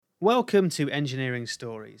Welcome to Engineering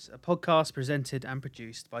Stories, a podcast presented and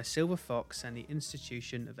produced by Silver Fox and the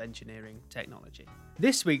Institution of Engineering Technology.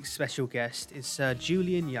 This week's special guest is Sir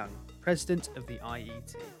Julian Young, President of the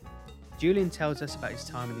IET. Julian tells us about his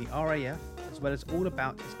time in the RAF, as well as all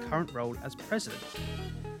about his current role as President.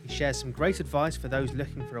 He shares some great advice for those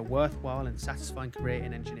looking for a worthwhile and satisfying career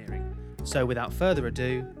in engineering. So without further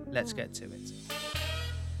ado, let's get to it.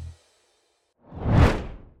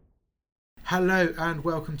 Hello and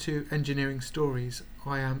welcome to Engineering Stories.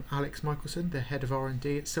 I am Alex Michelson, the Head of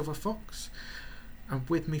R&D at Silver Fox, and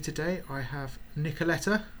with me today I have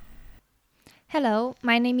Nicoletta. Hello,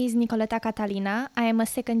 my name is Nicoletta Catalina. I am a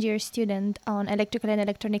second-year student on Electrical and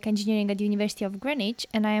Electronic Engineering at the University of Greenwich,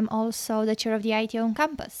 and I am also the chair of the IET on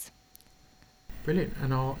campus. Brilliant,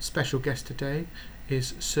 and our special guest today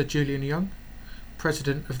is Sir Julian Young,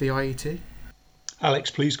 President of the IET.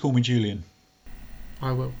 Alex, please call me Julian.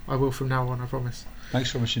 I will from now on, I promise. Thanks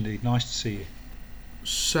very much indeed. Nice to see you.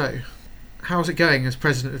 So, how's it going as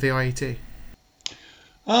President of the IET?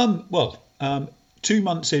 2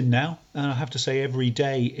 months in now, and I have to say every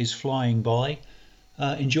day is flying by.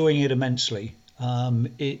 Enjoying it immensely.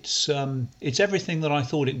 It's everything that I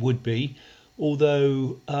thought it would be,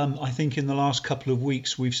 although I think in the last couple of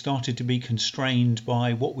weeks we've started to be constrained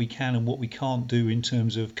by what we can and what we can't do in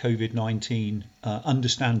terms of COVID-19,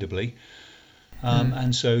 understandably.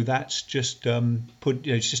 And so that's just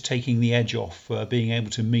it's just taking the edge off being able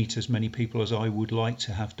to meet as many people as I would like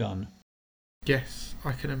to have done. Yes,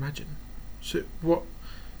 I can imagine. So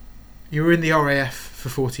you were in the RAF for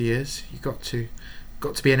 40 years. You got to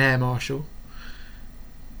be an air marshal.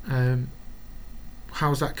 How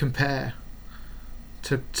does that compare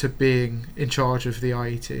to being in charge of the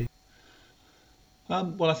IET?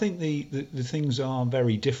 I think the things are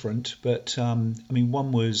very different, but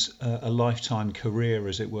one was a lifetime career,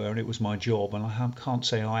 as it were, and it was my job, and I can't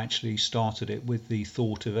say I actually started it with the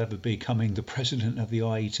thought of ever becoming the president of the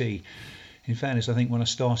IET. In fairness, I think when I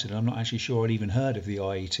started, I'm not actually sure I'd even heard of the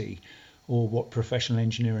IET or what professional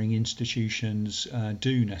engineering institutions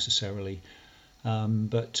do necessarily.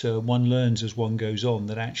 But one learns as one goes on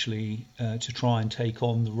that actually to try and take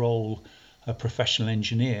on the role a professional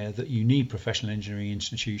engineer, that you need professional engineering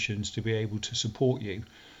institutions to be able to support you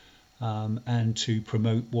and to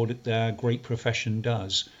promote what their great profession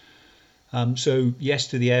does. So yes,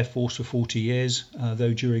 to the Air Force for 40 years,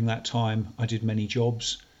 though during that time I did many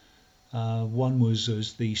jobs. One was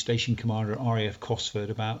as the station commander at RAF Cosford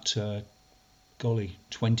about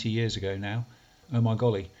 20 years ago now. Oh my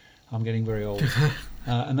golly, I'm getting very old.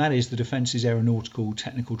 And that is the Defence's Aeronautical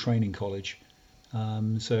Technical Training College.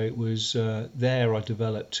 So it was there I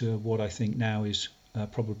developed what I think now is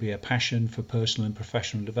probably a passion for personal and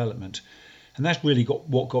professional development. And that's really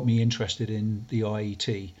what got me interested in the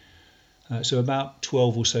IET. So about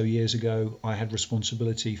 12 or so years ago, I had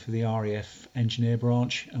responsibility for the RAF engineer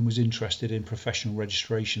branch and was interested in professional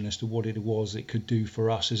registration as to what it was it could do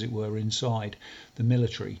for us, as it were, inside the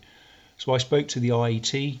military. So I spoke to the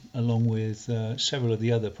IET along with several of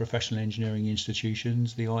the other professional engineering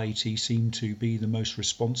institutions. The IET seemed to be the most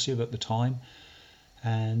responsive at the time,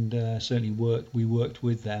 and certainly we worked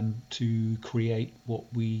with them to create what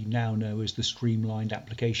we now know as the streamlined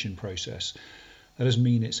application process. That doesn't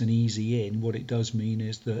mean it's an easy in. What it does mean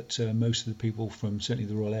is that most of the people from certainly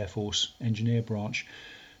the Royal Air Force Engineer Branch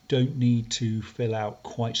don't need to fill out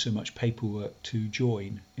quite so much paperwork to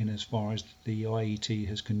join, in as far as the IET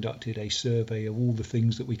has conducted a survey of all the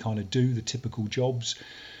things that we kind of do, the typical jobs.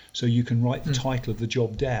 So you can write the title of the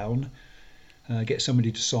job down, get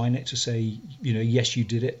somebody to sign it to say, yes, you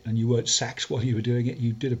did it and you weren't sacked while you were doing it.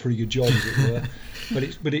 You did a pretty good job, as it were.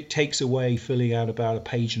 But it takes away filling out about a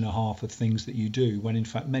page and a half of things that you do, when in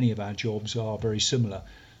fact many of our jobs are very similar.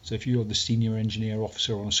 So if you're the senior engineer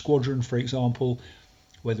officer on a squadron, for example,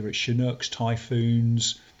 whether it's Chinooks,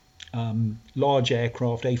 Typhoons, large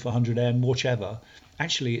aircraft, A400M, whichever,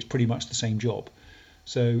 actually it's pretty much the same job.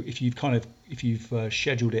 So if you've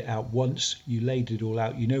scheduled it out once, you laid it all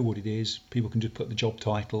out, you know what it is, people can just put the job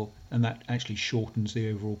title, and that actually shortens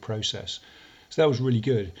the overall process. So that was really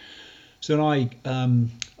good. So then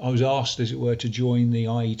I was asked, as it were, to join the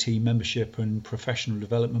IET Membership and Professional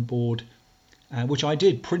Development Board, which I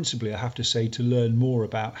did principally, I have to say, to learn more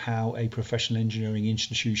about how a professional engineering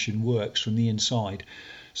institution works from the inside.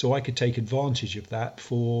 So I could take advantage of that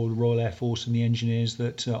for the Royal Air Force and the engineers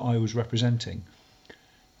that I was representing.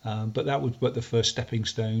 But that was the first stepping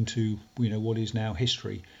stone to what is now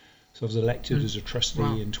history. So I was elected as a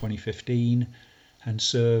trustee in 2015 and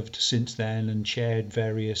served since then and chaired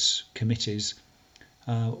various committees,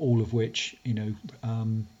 all of which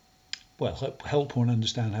help one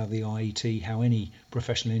understand how the IET, how any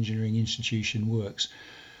professional engineering institution works.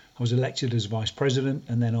 I was elected as vice president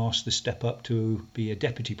and then asked to step up to be a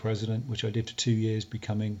deputy president, which I did for 2 years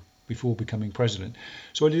before becoming president.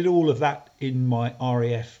 So I did all of that in my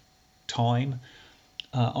RAF time.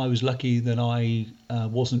 I was lucky that I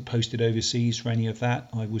wasn't posted overseas for any of that.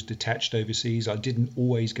 I was detached overseas. I didn't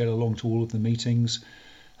always get along to all of the meetings,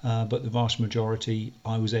 but the vast majority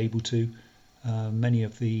I was able to. Many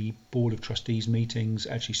of the Board of Trustees meetings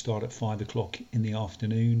actually start at 5 o'clock in the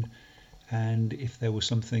afternoon. And if there was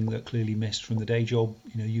something that clearly missed from the day job,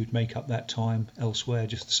 you'd make up that time elsewhere,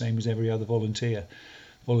 just the same as every other volunteer.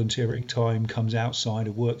 Volunteering time comes outside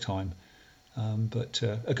of work time, but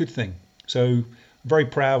a good thing. So I'm very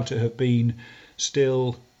proud to have been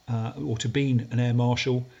to been an Air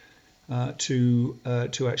Marshal, to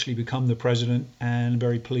actually become the president, and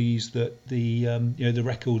very pleased that the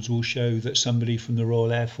records will show that somebody from the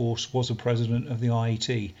Royal Air Force was a president of the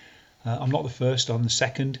IET. I'm not the first, I'm the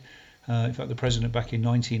second. In fact, the president back in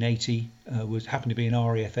 1980 happened to be an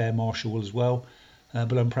RAF Air Marshal as well,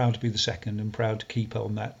 but I'm proud to be the second and proud to keep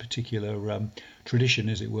on that particular tradition,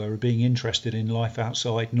 as it were, of being interested in life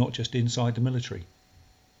outside, not just inside the military.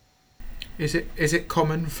 Is it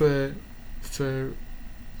common for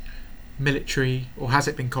military, or has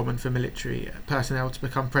it been common for military personnel to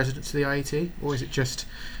become presidents of the IET, or is it just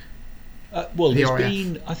there's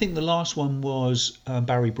been, I think the last one was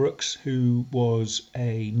Barry Brooks, who was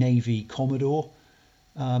a Navy Commodore.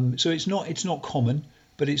 So it's not common,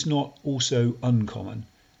 but it's not also uncommon.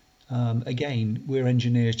 Again, we're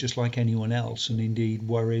engineers just like anyone else, and indeed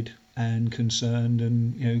worried and concerned,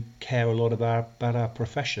 and care a lot about our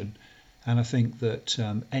profession. And I think that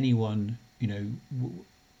anyone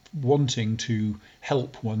wanting to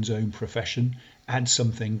help one's own profession, add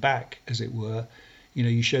something back, as it were.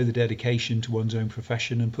 You show the dedication to one's own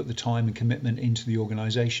profession and put the time and commitment into the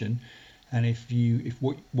organisation. And if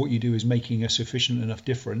what you do is making a sufficient enough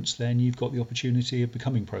difference, then you've got the opportunity of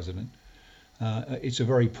becoming president. I feel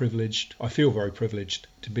very privileged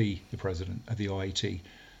to be the president of the IET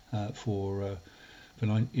for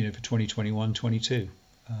 2021-22.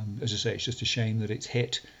 As I say, it's just a shame that it's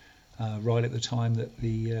hit right at the time that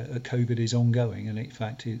the COVID is ongoing, and in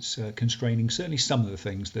fact it's constraining certainly some of the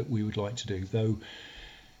things that we would like to do, though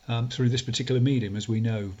through this particular medium, as we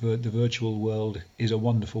know, the virtual world is a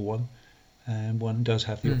wonderful one, and one does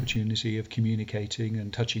have the opportunity of communicating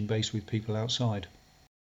and touching base with people outside.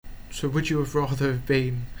 So would you have rather have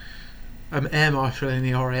been Air Marshal in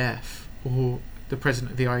the RAF or the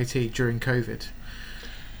president of the IET during COVID?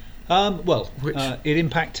 It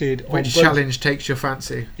impacted on which challenge takes your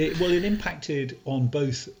fancy? It impacted on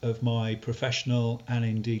both of my professional and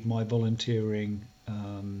indeed my volunteering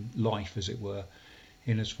life, as it were,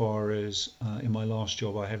 in as far as in my last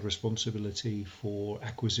job I had responsibility for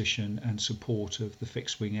acquisition and support of the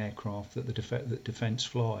fixed-wing aircraft that that Defence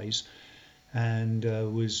flies, and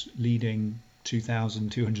was leading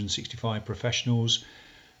 2,265 professionals,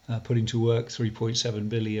 putting to work £3.7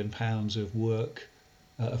 billion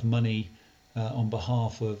of money on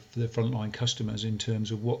behalf of the frontline customers in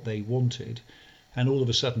terms of what they wanted, and all of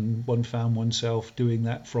a sudden one found oneself doing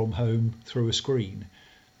that from home through a screen.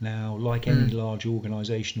 Now, like any large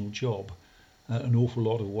organisational job, an awful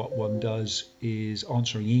lot of what one does is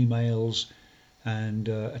answering emails and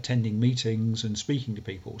attending meetings and speaking to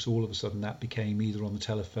people. So all of a sudden that became either on the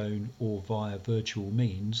telephone or via virtual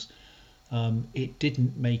means. It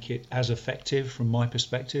didn't make it as effective from my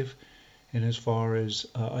perspective, in as far as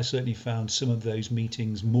I certainly found some of those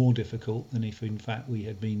meetings more difficult than if in fact we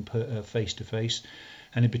had been face to face,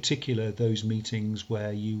 and in particular those meetings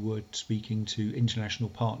where you were speaking to international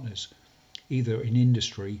partners, either in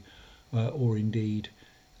industry or indeed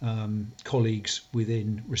colleagues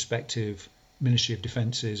within respective Ministry of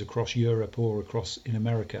Defences across Europe or across in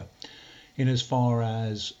America. In as far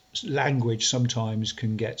as language sometimes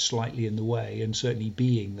can get slightly in the way, and certainly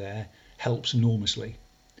being there helps enormously.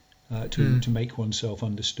 To make oneself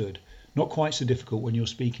understood. Not quite so difficult when you're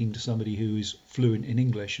speaking to somebody who is fluent in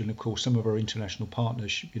English, and of course some of our international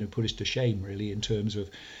partners put us to shame really in terms of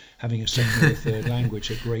having a second or third language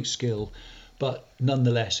at great skill, but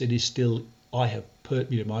nonetheless it is still, I have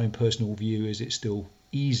my own personal view is it's still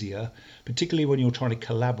easier, particularly when you're trying to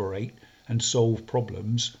collaborate and solve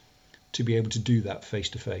problems, to be able to do that face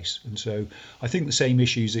to face. And so I think the same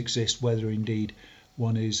issues exist whether indeed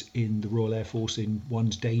one is in the Royal Air Force in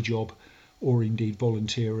one's day job, or indeed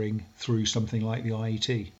volunteering through something like the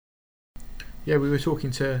IET. Yeah, we were talking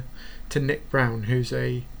to Nick Brown, who's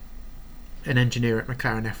an engineer at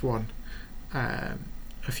McLaren F1,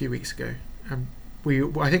 a few weeks ago, and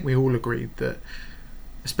I think we all agreed that,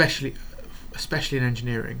 especially especially in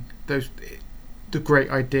engineering, the great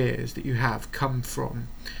ideas that you have come from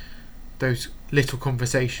those little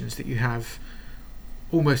conversations that you have.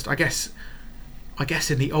 Almost, I guess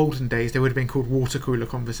in the olden days they would have been called water cooler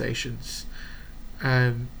conversations.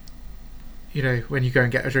 When you go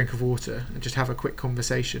and get a drink of water and just have a quick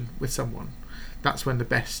conversation with someone, that's when the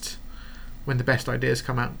best ideas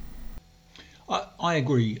come out. I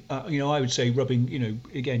agree. I would say rubbing,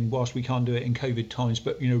 again, whilst we can't do it in COVID times,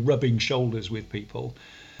 but rubbing shoulders with people,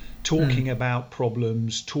 talking about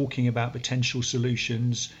problems, talking about potential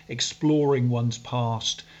solutions, exploring one's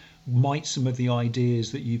past. Might some of the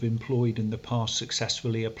ideas that you've employed in the past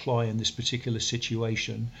successfully apply in this particular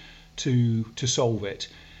situation to solve it?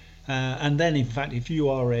 And then, in fact, if you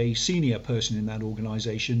are a senior person in that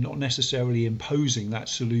organisation, not necessarily imposing that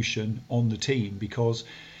solution on the team, because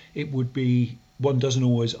it would be, one doesn't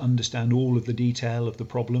always understand all of the detail of the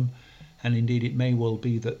problem. And indeed, it may well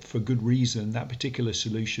be that for good reason, that particular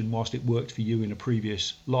solution, whilst it worked for you in a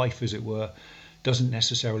previous life, as it were, doesn't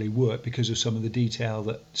necessarily work because of some of the detail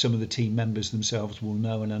that some of the team members themselves will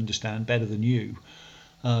know and understand better than you.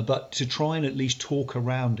 But to try and at least talk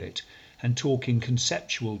around it and talk in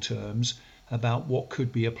conceptual terms about what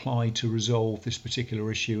could be applied to resolve this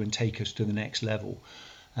particular issue and take us to the next level.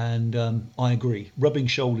 And I agree, rubbing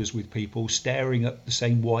shoulders with people, staring at the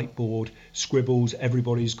same whiteboard, scribbles,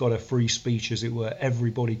 everybody's got a free speech, as it were,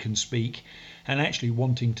 everybody can speak, and actually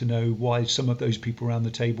wanting to know why some of those people around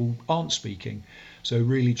the table aren't speaking. So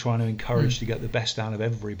really trying to encourage to get the best out of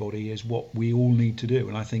everybody is what we all need to do.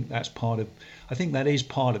 And I think that is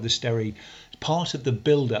part of the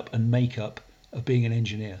build-up and make-up of being an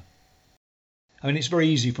engineer. I mean, it's very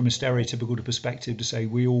easy from a stereotypical perspective to say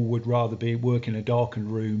we all would rather work in a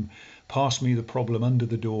darkened room, pass me the problem under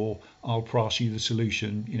the door, I'll pass you the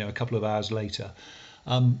solution, a couple of hours later.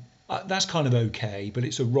 That's kind of okay, but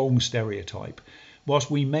it's a wrong stereotype. Whilst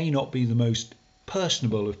we may not be the most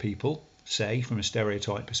personable of people, say, from a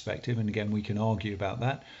stereotype perspective, and again, we can argue about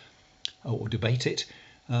that or debate it,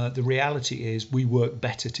 the reality is we work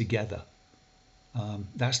better together.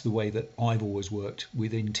 That's the way that I've always worked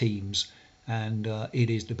within teams. And it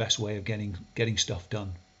is the best way of getting stuff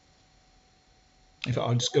done. In fact,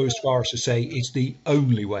 I'd just go as far as to say it's the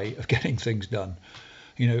only way of getting things done.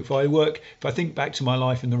 If I think back to my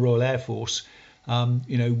life in the Royal Air Force,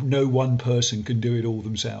 no one person can do it all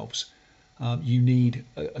themselves. You need,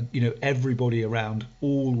 everybody around,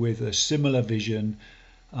 all with a similar vision,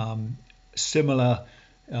 similar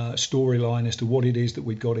storyline as to what it is that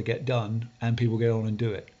we've got to get done, and people get on and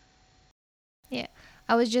do it. Yeah.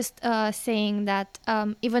 I was just saying that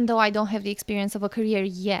even though I don't have the experience of a career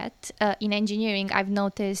yet in engineering, I've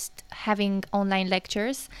noticed having online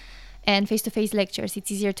lectures and face-to-face lectures,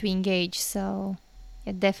 it's easier to engage. So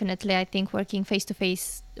yeah, definitely, I think working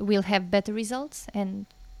face-to-face will have better results and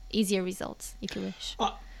easier results, if you wish.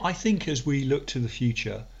 I think as we look to the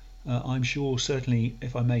future, I'm sure certainly,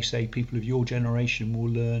 if I may say, people of your generation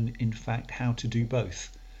will learn, in fact, how to do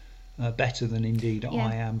both. Better than indeed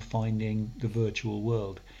I am finding the virtual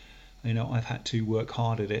world. I've had to work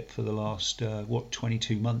hard at it for the last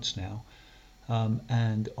 22 months now,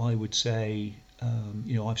 and I would say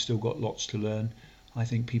I've still got lots to learn. I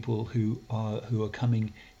think people who are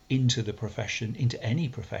coming into the profession, into any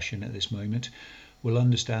profession at this moment, will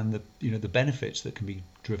understand the benefits that can be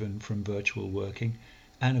driven from virtual working,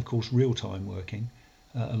 and of course real-time working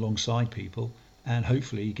alongside people, and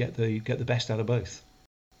hopefully get the best out of both.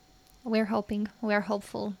 We're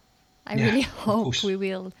hopeful. I really hope we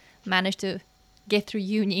will manage to get through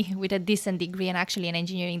uni with a decent degree, and actually an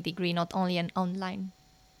engineering degree, not only an online.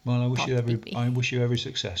 Well, I wish you every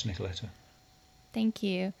success, Nicoletta. Thank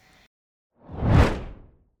you.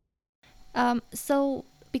 So,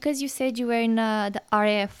 because you said you were in the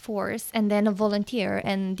RAF force and then a volunteer,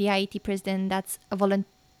 and the IET president, that's a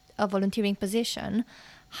volunteering position,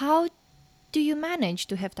 how do you manage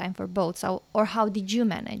to have time for both? Or how did you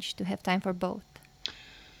manage to have time for both?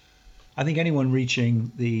 I think anyone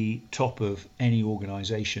reaching the top of any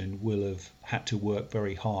organisation will have had to work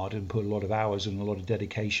very hard and put a lot of hours and a lot of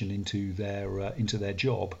dedication into their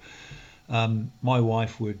job. My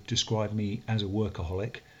wife would describe me as a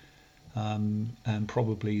workaholic, and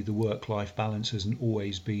probably the work-life balance hasn't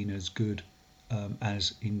always been as good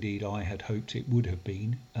as indeed I had hoped it would have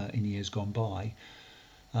been in years gone by.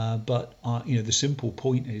 But the simple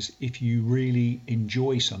point is, if you really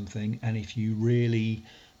enjoy something and if you really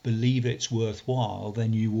believe it's worthwhile,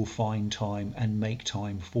 then you will find time and make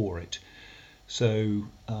time for it. So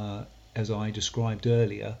as I described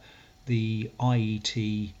earlier, the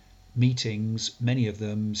IET meetings, many of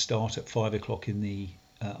them start at 5 o'clock in the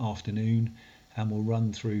afternoon and will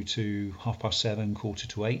run through to 7:30,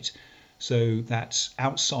 7:45. So that's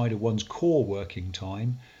outside of one's core working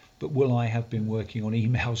time. But will I have been working on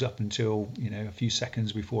emails up until a few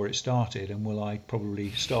seconds before it started, and will I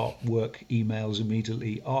probably start work emails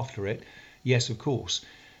immediately after it? Yes, of course.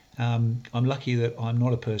 I'm lucky that I'm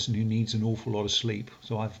not a person who needs an awful lot of sleep,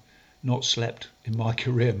 so I've not slept in my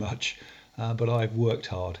career much, but I've worked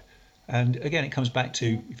hard. And again, it comes back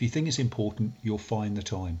to, if you think it's important, you'll find the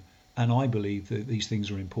time. And I believe that these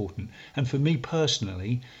things are important. And for me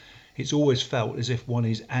personally, it's always felt as if one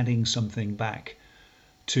is adding something back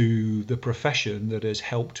to the profession that has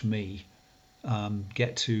helped me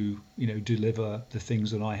get to deliver the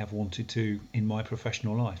things that I have wanted to in my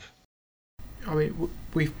professional life. I mean,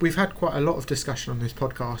 we've had quite a lot of discussion on this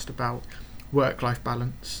podcast about work-life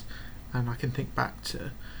balance, and I can think back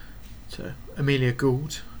to Amelia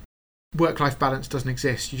Gould. Work-life balance doesn't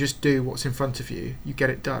exist. You just do what's in front of you, you get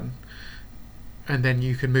it done, and then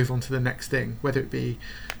you can move on to the next thing, whether it be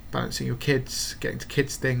balancing your kids, getting to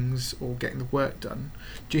kids' things, or getting the work done.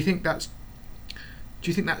 Do you think that's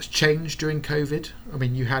changed during COVID? I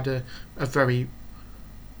mean, you had a very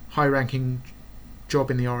high-ranking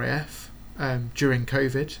job in the RAF during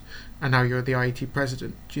COVID, and now you're the IAT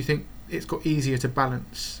president. Do you think it's got easier to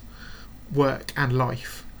balance work and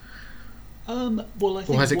life? Well, I think,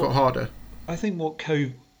 or has it got harder? I think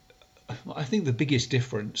the biggest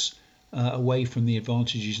difference, away from the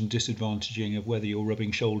advantages and disadvantages of whether you're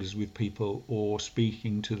rubbing shoulders with people or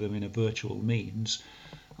speaking to them in a virtual means,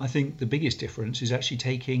 I think the biggest difference is actually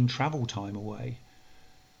taking travel time away.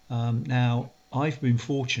 Now, I've been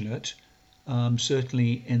fortunate,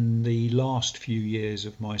 certainly in the last few years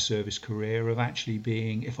of my service career, of actually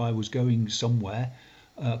being, if I was going somewhere,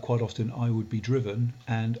 quite often I would be driven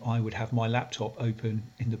and I would have my laptop open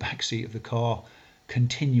in the back seat of the car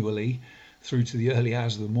continually through to the early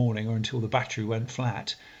hours of the morning or until the battery went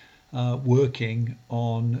flat, working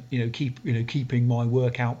on keeping my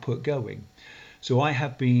work output going. So I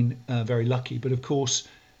have been very lucky, but of course,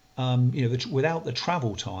 without the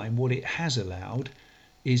travel time, what it has allowed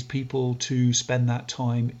is people to spend that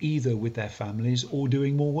time either with their families or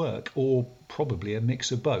doing more work, or probably a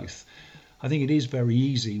mix of both. I think it is very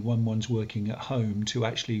easy when one's working at home to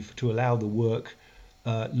allow the work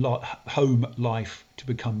home life to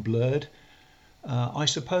become blurred. I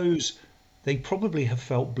suppose they probably have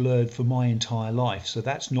felt blurred for my entire life, so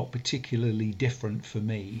that's not particularly different for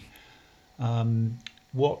me.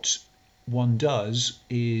 What one does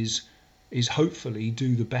is hopefully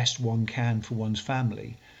do the best one can for one's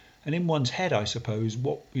family. And in one's head, I suppose,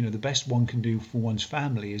 what the best one can do for one's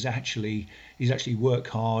family is actually work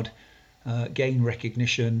hard, gain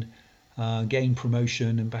recognition, gain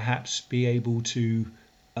promotion, and perhaps be able to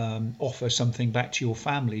offer something back to your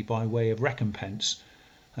family by way of recompense.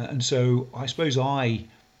 And so I suppose I,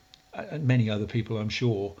 and many other people I'm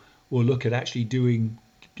sure, will look at actually doing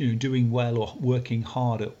well or working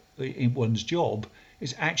hard in one's job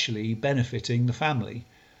is actually benefiting the family,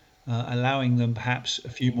 allowing them perhaps a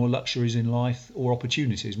few more luxuries in life, or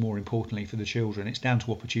opportunities, more importantly for the children. It's down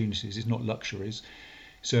to opportunities, it's not luxuries.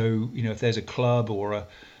 So, if there's a club or a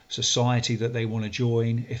society that they want to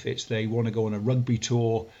join, if they want to go on a rugby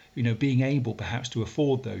tour, being able perhaps to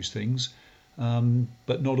afford those things,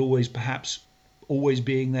 but not always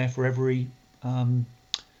being there for every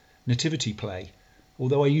nativity play.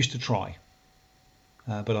 Although I used to try,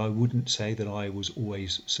 but I wouldn't say that I was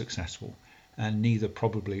always successful, and neither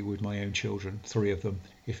probably would my own children, 3 of them,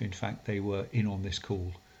 if in fact they were in on this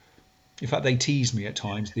call. In fact, they tease me at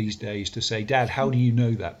times these days to say, "Dad, how do you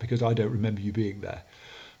know that? Because I don't remember you being there."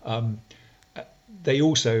 They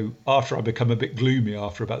also, after I become a bit gloomy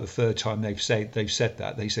after about the 3rd time they've said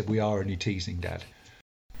that, they said, "We are only teasing, Dad."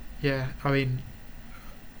 Yeah, I mean,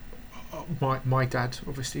 my dad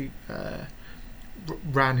obviously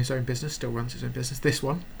ran his own business, still runs his own business, this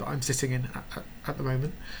one that I'm sitting in at the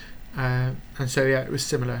moment, and so yeah, it was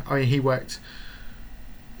similar. I mean, he worked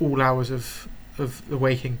all hours of the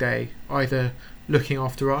waking day, either looking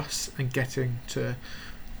after us and getting to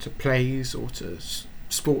plays or to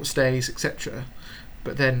sports days, etc.,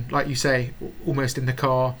 but then, like you say, almost in the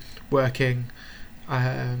car working,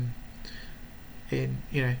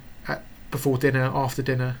 before dinner, after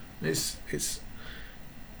dinner. It's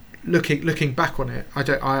looking back on it,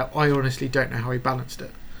 I honestly don't know how he balanced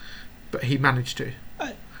it, but he managed to.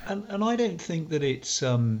 And I don't think that it's I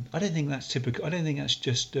don't think that's typical. I don't think that's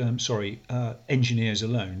just engineers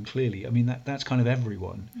alone. Clearly, I mean that's kind of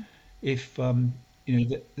everyone. If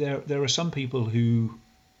there are some people who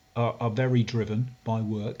are very driven by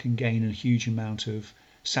work and gain a huge amount of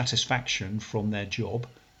satisfaction from their job.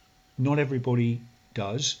 Not everybody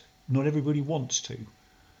does, not everybody wants to.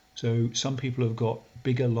 So some people have got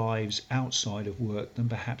bigger lives outside of work than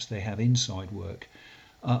perhaps they have inside work.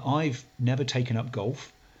 I've never taken up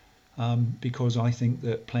golf because I think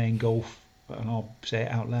that playing golf, and I'll say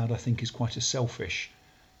it out loud, I think is quite a selfish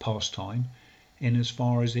pastime. In as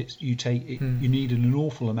far as you need an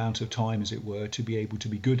awful amount of time, as it were, to be able to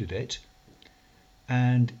be good at it.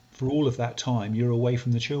 And for all of that time, you're away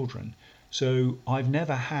from the children. So I've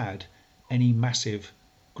never had any massive,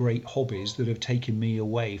 great hobbies that have taken me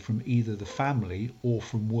away from either the family or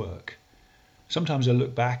from work. Sometimes I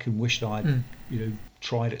look back and wish that I'd,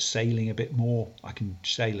 tried at sailing a bit more. I can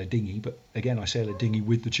sail a dinghy, but again, I sail a dinghy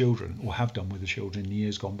with the children, or have done with the children in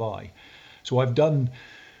years gone by. So I've done,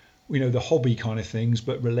 the hobby kind of things,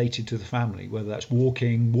 but related to the family, whether that's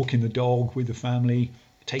walking the dog with the family,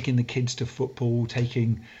 taking the kids to football,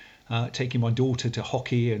 taking my daughter to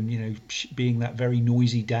hockey, and being that very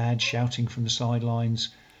noisy dad shouting from the sidelines,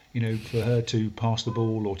 for her to pass the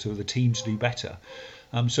ball or to the team to do better.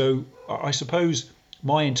 So I suppose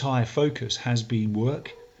my entire focus has been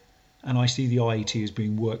work, and I see the IET as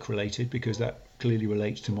being work related because that clearly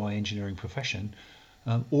relates to my engineering profession,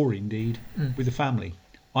 or indeed with the family.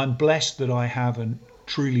 I'm blessed that I have a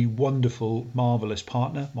truly wonderful, marvellous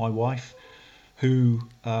partner, my wife, who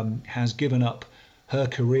has given up her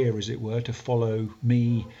career, as it were, to follow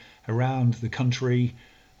me around the country.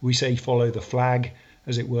 We say follow the flag,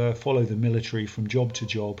 as it were, follow the military from job to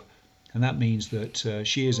job. And that means that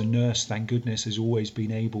she is a nurse, thank goodness, has always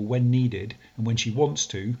been able, when needed and when she wants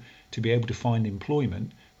to be able to find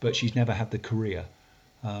employment, but she's never had the career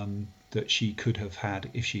that she could have had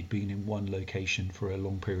if she'd been in one location for a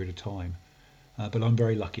long period of time. But I'm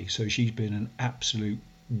very lucky. So she's been an absolute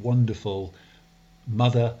wonderful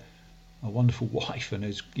mother, a wonderful wife, and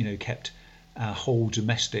has kept our whole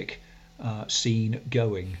domestic scene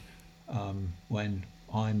going when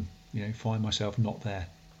I'm find myself not there.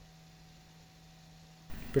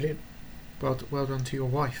 Brilliant. Well done to your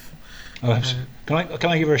wife. Can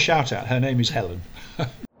I give her a shout out? Her name is Helen.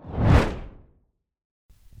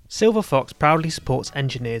 Silver Fox proudly supports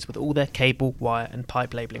engineers with all their cable, wire and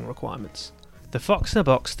pipe labelling requirements. The Fox in a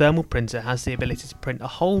Box thermal printer has the ability to print a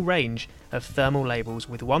whole range of thermal labels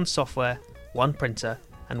with one software, one printer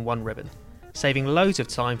and one ribbon, saving loads of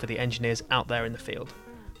time for the engineers out there in the field.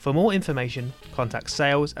 For more information, contact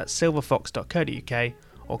sales@silverfox.co.uk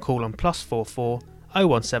or call on +44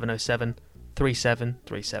 01707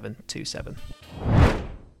 373727.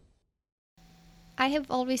 I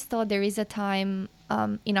have always thought there is a time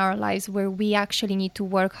in our lives where we actually need to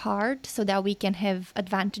work hard so that we can have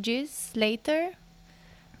advantages later.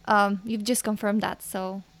 You've just confirmed that,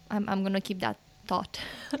 so I'm going to keep that thought.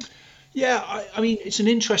 Yeah, I mean, it's an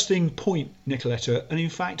interesting point, Nicoletta. And in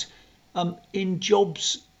fact, in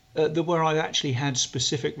jobs where I actually had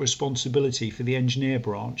specific responsibility for the engineer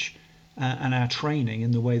branch and our training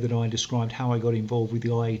in the way that I described how I got involved with the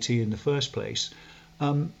IET in the first place,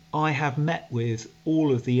 I have met with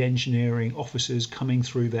all of the engineering officers coming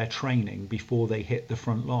through their training before they hit the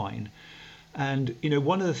front line. And,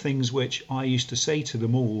 one of the things which I used to say to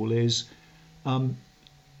them all is,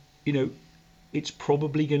 it's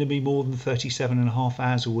probably going to be more than 37 and a half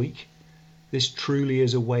hours a week. This truly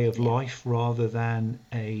is a way of life rather than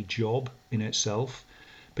a job in itself,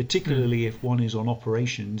 particularly if one is on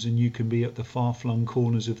operations and you can be at the far-flung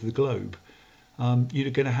corners of the globe.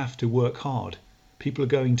 You're going to have to work hard. People are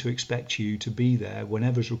going to expect you to be there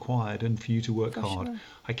whenever's required and for you to work hard. Sure.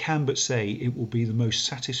 I can but say it will be the most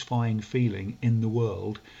satisfying feeling in the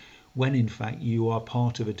world when in fact you are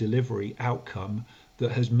part of a delivery outcome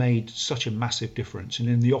that has made such a massive difference. And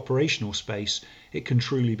in the operational space, it can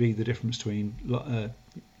truly be the difference between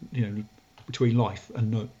life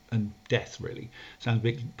and death, really. Sounds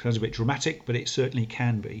a bit dramatic, but it certainly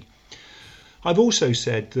can be. I've also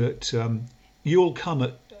said that you'll come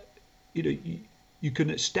at, you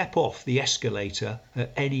can step off the escalator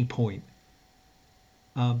at any point.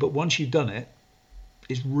 But once you've done it,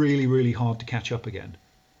 it's really, really hard to catch up again.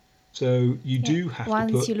 So you do have to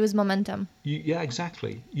once you lose momentum. Yeah,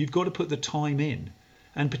 exactly. You've got to put the time in.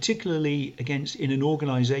 And particularly in an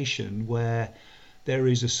organisation where there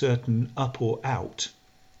is a certain up or out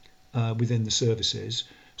within the services.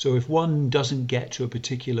 So if one doesn't get to a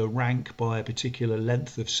particular rank by a particular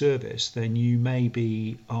length of service, then you may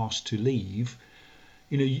be asked to leave.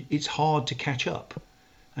 It's hard to catch up.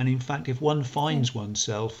 And in fact, if one finds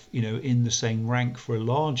oneself, in the same rank for a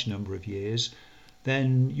large number of years,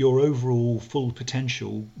 then your overall full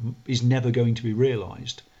potential is never going to be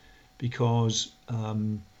realised. Because,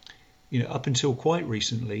 up until quite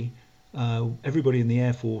recently, everybody in the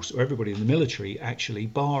Air Force or everybody in the military, actually,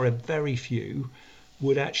 bar a very few,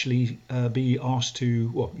 would actually be asked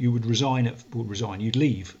to, well, you would you'd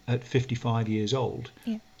leave at 55 years old.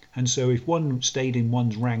 Yeah. And so if one stayed in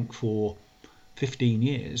one's rank for 15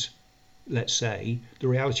 years, let's say, the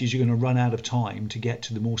reality is you're going to run out of time to get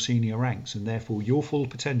to the more senior ranks, and therefore your full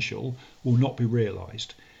potential will not be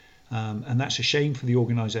realised. And that's a shame for the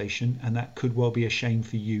organisation, and that could well be a shame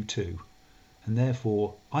for you too. And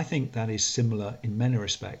therefore, I think that is similar in many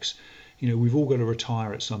respects. We've all got to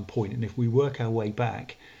retire at some point, and if we work our way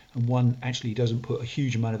back and one actually doesn't put a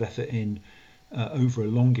huge amount of effort in over a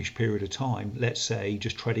longish period of time, let's say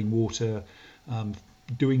just treading water,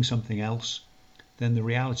 doing something else, then the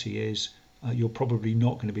reality is you're probably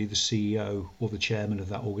not going to be the CEO or the chairman of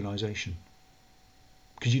that organisation,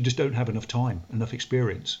 because you just don't have enough time, enough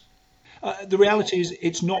experience. The reality is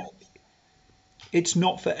it's not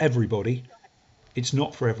for everybody. It's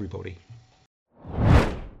not for everybody.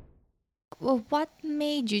 Well, what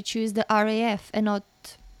made you choose the RAF and not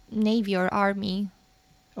Navy or Army?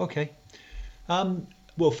 Okay.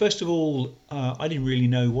 Well, first of all, I didn't really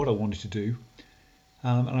know what I wanted to do.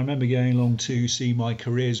 And I remember going along to see my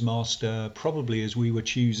careers master probably as we were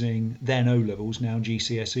choosing then O-levels, now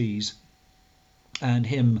GCSEs, and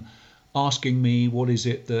him asking me what is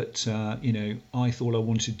it that I thought I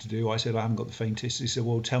wanted to do. I said I haven't got the faintest. He said,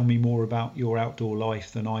 well, tell me more about your outdoor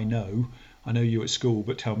life than I know. I know you at school,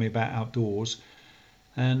 but tell me about outdoors.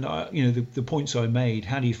 And the points I made.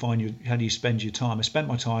 How do you spend your time? I spent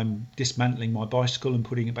my time dismantling my bicycle and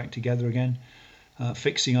putting it back together again,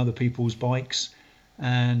 fixing other people's bikes,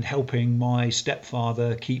 and helping my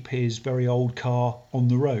stepfather keep his very old car on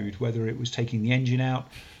the road, whether it was taking the engine out,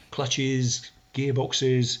 clutches,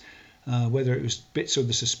 gearboxes, whether it was bits of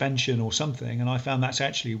the suspension or something. And I found that's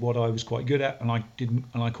actually what I was quite good at, and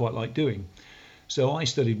I quite liked doing. So I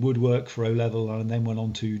studied woodwork for O-level and then went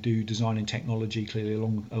on to do design and technology, clearly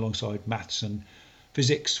alongside maths and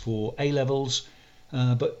physics for A-levels.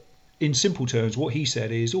 But in simple terms, what he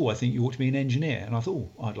said is, I think you ought to be an engineer. And I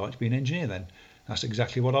thought, I'd like to be an engineer then. That's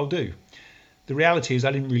exactly what I'll do. The reality is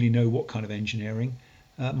I didn't really know what kind of engineering.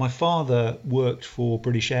 My father worked for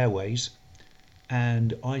British Airways,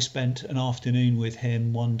 and I spent an afternoon with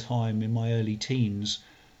him one time in my early teens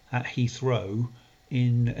at Heathrow,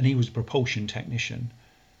 and he was a propulsion technician.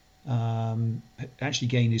 Actually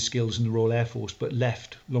gained his skills in the Royal Air Force, but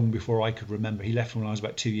left long before I could remember. He left when I was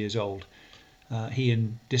about 2 years old. He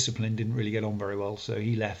and discipline didn't really get on very well, so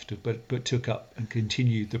he left, but took up and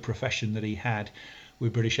continued the profession that he had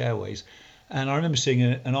with British Airways. And I remember seeing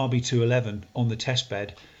an RB211 on the test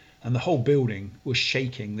bed, and the whole building was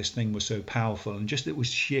shaking. This thing was so powerful, and just it was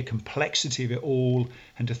sheer complexity of it all.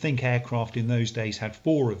 And to think aircraft in those days had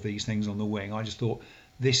 4 of these things on the wing, I just thought,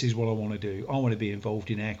 this is what I want to do. I want to be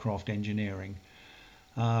involved in aircraft engineering.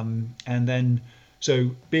 And then,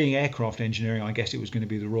 so being aircraft engineering, I guess it was going to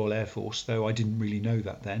be the Royal Air Force, though I didn't really know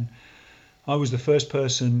that then. I was the first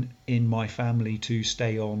person in my family to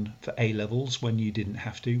stay on for A-levels when you didn't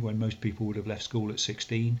have to, when most people would have left school at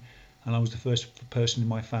 16. And I was the first person in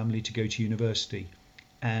my family to go to university.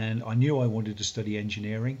 And I knew I wanted to study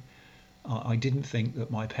engineering. I didn't think that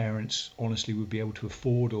my parents honestly would be able to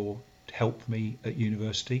afford or help me at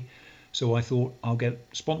university. So I thought I'll get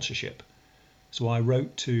sponsorship. So I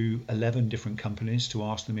wrote to 11 different companies to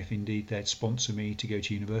ask them if indeed they'd sponsor me to go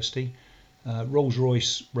to university.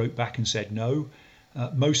 Rolls-Royce wrote back and said no.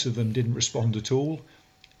 Most of them didn't respond at all.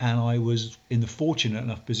 And I was in the fortunate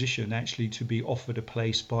enough position actually to be offered a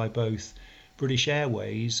place by both British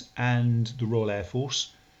Airways and the Royal Air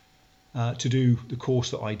Force to do the course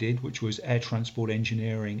that I did, which was Air Transport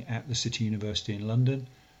Engineering at the City University in London.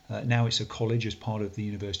 Now it's a college as part of the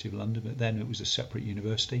University of London, but then it was a separate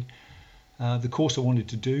university. The course I wanted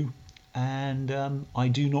to do, and I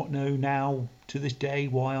do not know now to this day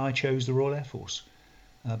why I chose the Royal Air Force,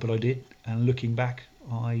 but I did, and looking back,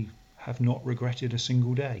 I have not regretted a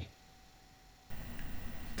single day.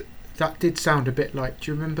 That did sound a bit like,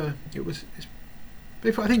 do you remember,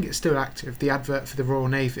 I think it's still active, the advert for the Royal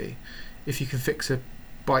Navy. If you can fix a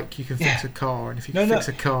bike, you can fix a car, and if you can fix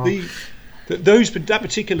a car... That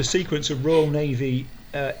particular sequence of Royal Navy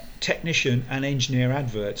technician and engineer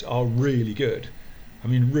adverts are really good. I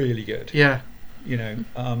mean, really good. Yeah.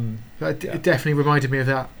 It definitely reminded me of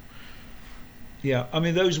that. Yeah, I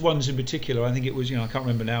mean, those ones in particular, I think it was, I can't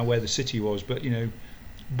remember now where the city was, but,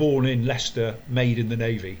 born in Leicester, made in the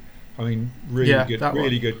Navy. I mean, really good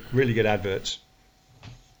adverts.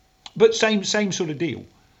 But same sort of deal.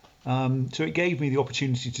 So it gave me the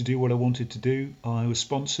opportunity to do what I wanted to do. I was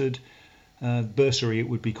sponsored, bursary it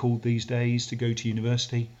would be called these days, to go to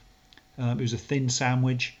university. It was a thin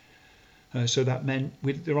sandwich. So that meant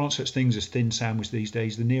there aren't such things as thin sandwich these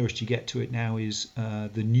days. The nearest you get to it now is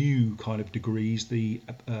the new kind of degrees, the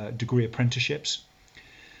degree apprenticeships.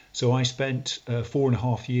 So I spent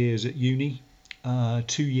 4.5 years at uni,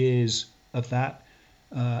 2 years of that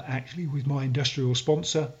actually with my industrial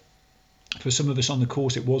sponsor. For some of us on the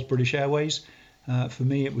course, it was British Airways. For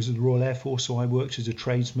me, it was the Royal Air Force, so I worked as a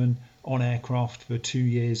tradesman on aircraft for 2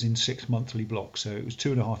 years in 6 monthly blocks. So it was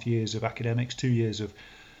 2.5 years of academics, 2 years of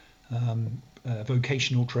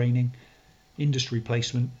vocational training, industry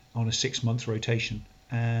placement on a 6-month rotation,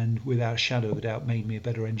 and without a shadow of a doubt made me a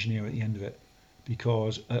better engineer at the end of it,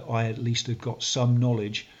 because I at least had got some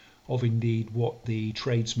knowledge of indeed what the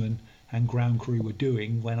tradesmen and ground crew were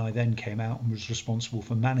doing when I then came out and was responsible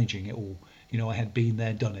for managing it all. I had been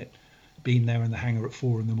there, done it, been there in the hangar at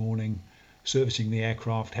 4 a.m, servicing the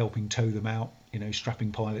aircraft, helping tow them out,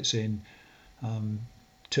 strapping pilots in,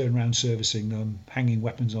 turn around servicing them, hanging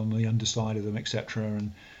weapons on the underside of them, etc.,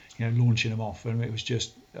 and launching them off. And it was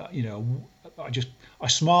just I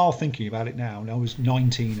smile thinking about it now, and I was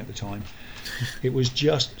 19 at the time. It was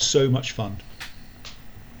just so much fun.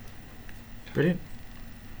 Brilliant.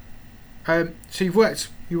 So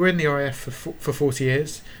you were in the RAF for 40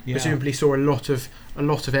 years. Yeah. Presumably saw a lot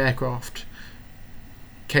of aircraft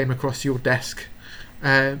came across your desk.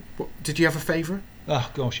 Did you have a favourite? Oh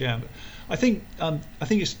gosh, yeah. I think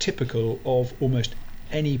it's typical of almost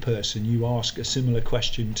any person you ask a similar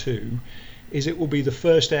question to, is it will be the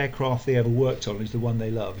first aircraft they ever worked on is the one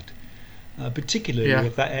they loved, particularly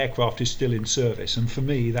if that aircraft is still in service. And for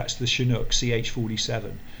me, that's the Chinook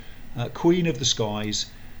CH-47, Queen of the Skies.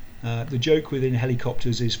 The joke within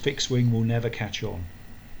helicopters is fixed wing will never catch on.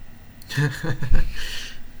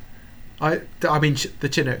 I mean, the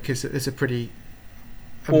Chinook is a pretty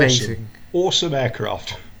amazing, awesome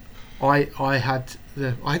aircraft. I had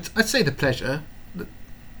I'd say the pleasure,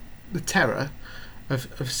 the terror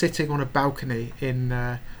of sitting on a balcony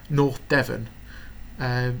in North Devon,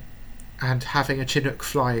 and having a Chinook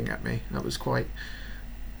flying at me. That was quite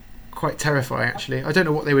terrifying, actually. I don't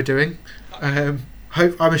know what they were doing. I'm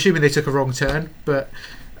assuming they took a wrong turn, but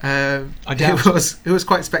it was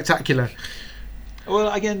quite spectacular.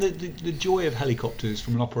 Well, again, the joy of helicopters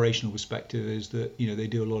from an operational perspective is that they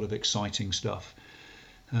do a lot of exciting stuff.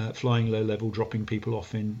 Flying low level, dropping people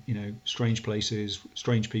off in strange places,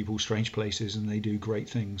 strange people, strange places, and they do great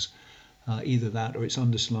things. Either that or it's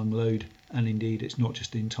underslung load, and indeed it's not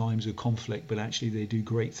just in times of conflict, but actually they do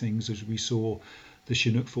great things, as we saw the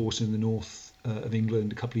Chinook force in the north of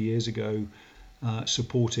England a couple of years ago,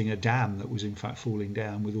 supporting a dam that was in fact falling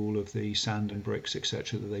down with all of the sand and bricks,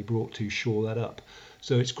 etc., that they brought to shore that up.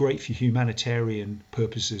 So it's great for humanitarian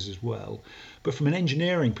purposes as well. But from an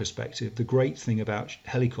engineering perspective, the great thing about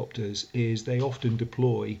helicopters is they often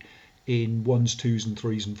deploy in 1s, 2s and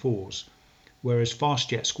 3s and 4s. Whereas fast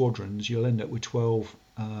jet squadrons, you'll end up with 12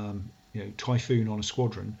 Typhoon on a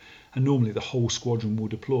squadron, and normally the whole squadron will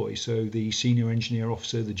deploy. So the senior engineer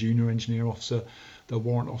officer, the junior engineer officer, the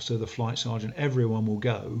warrant officer, the flight sergeant, everyone will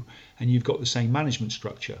go, and you've got the same management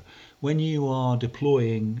structure. When you are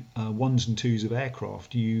deploying 1s and 2s of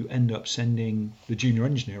aircraft, you end up sending the junior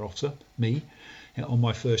engineer officer, me, on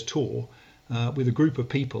my first tour, with a group of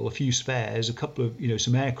people, a few spares, a couple of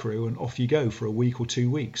some air crew, and off you go for a week or 2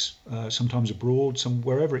 weeks, sometimes abroad,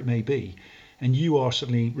 wherever it may be. And you are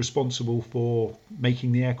suddenly responsible for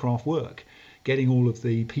making the aircraft work, getting all of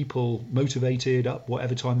the people motivated up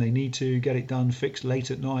whatever time they need to, get it done, fixed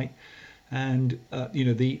late at night. And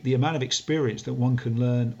the amount of experience that one can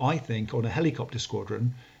learn, I think, on a helicopter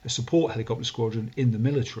squadron, a support helicopter squadron in the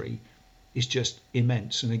military, is just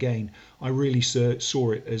immense. And again, I really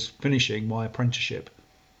saw it as finishing my apprenticeship,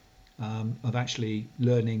 of actually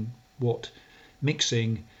learning what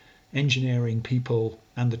mixing engineering, people,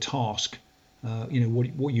 and the task,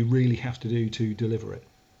 what you really have to do to deliver it.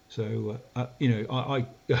 So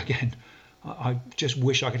I just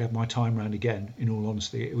wish I could have my time round again. In all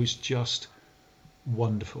honesty, it was just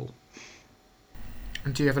wonderful.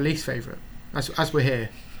 And do you have a least favourite, as we're here?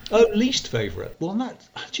 Oh, least favourite. Well, that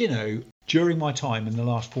during my time in the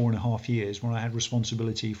last 4.5 years, when I had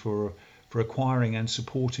responsibility for acquiring and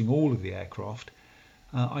supporting all of the aircraft,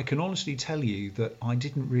 I can honestly tell you that I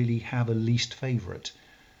didn't really have a least favourite.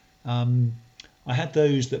 I had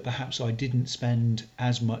those that perhaps I didn't spend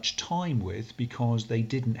as much time with because they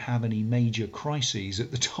didn't have any major crises at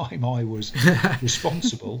the time I was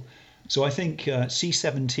responsible. So I think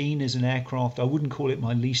C-17 is an aircraft, I wouldn't call it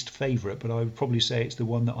my least favourite, but I would probably say it's the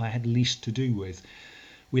one that I had least to do with.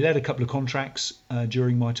 We led a couple of contracts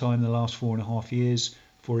during my time in the last 4.5 years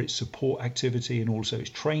for its support activity and also its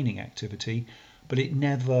training activity, but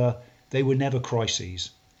they were never crises.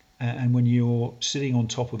 And when you're sitting on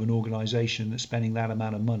top of an organisation that's spending that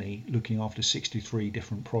amount of money looking after 63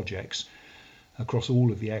 different projects across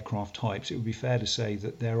all of the aircraft types, it would be fair to say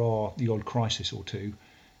that there are the odd crisis or two,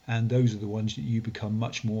 and those are the ones that you become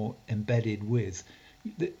much more embedded with.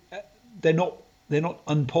 They're not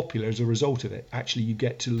unpopular as a result of it. Actually, you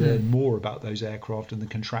get to learn more about those aircraft and the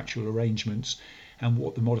contractual arrangements and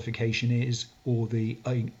what the modification is, or the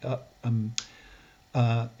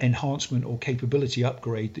enhancement or capability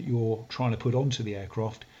upgrade that you're trying to put onto the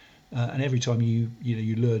aircraft. And every time you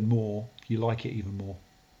learn more, you like it even more,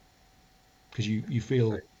 because you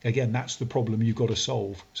feel, again, that's the problem you've got to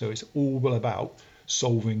solve. So it's all about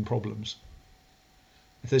solving problems.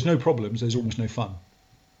 If there's no problems, there's almost no fun.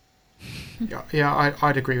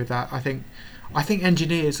 I'd agree with that. I think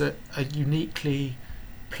engineers are uniquely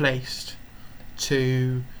placed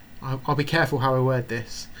to, I'll be careful how I word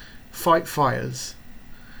this, fight fires.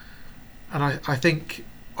 And I think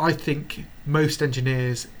most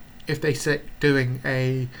engineers, if they sit doing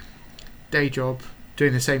a day job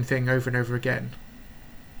doing the same thing over and over again,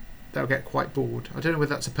 they'll get quite bored. I don't know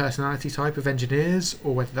whether that's a personality type of engineers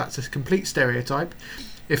or whether that's a complete stereotype.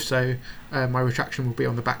 If so, my retraction will be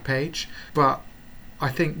on the back page. But I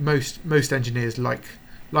think most engineers like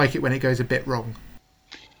it when it goes a bit wrong.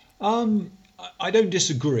 I don't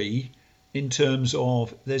disagree in terms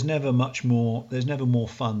of there's never more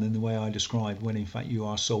fun than the way I described, when in fact you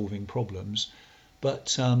are solving problems.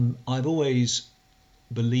 But I've always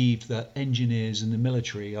believed that engineers in the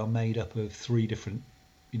military are made up of three different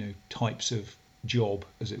types of job,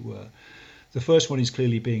 as it were. The first one is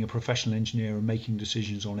clearly being a professional engineer and making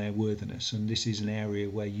decisions on airworthiness, and this is an area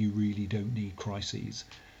where you really don't need crises.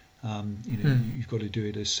 You've got to do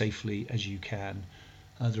it as safely as you can.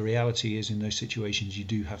 The reality is, in those situations, you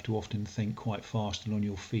do have to often think quite fast and on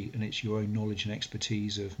your feet, and it's your own knowledge and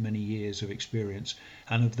expertise of many years of experience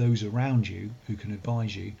and of those around you who can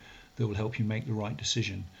advise you that will help you make the right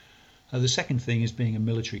decision. The second thing is being a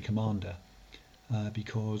military commander.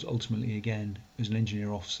 Because ultimately, again, as an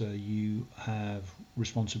engineer officer, you have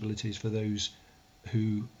responsibilities for those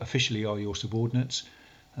who officially are your subordinates.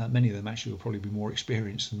 Many of them actually will probably be more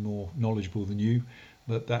experienced and more knowledgeable than you,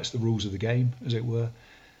 but that's the rules of the game, as it were.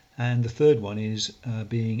 And the third one is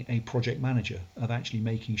being a project manager, of actually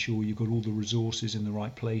making sure you've got all the resources in the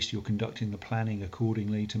right place, you're conducting the planning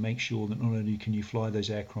accordingly to make sure that not only can you fly those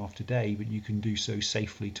aircraft today, but you can do so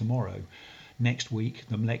safely tomorrow, next week,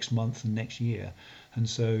 the next month, and next year. And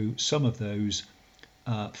so some of those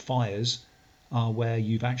fires are where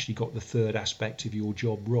you've actually got the third aspect of your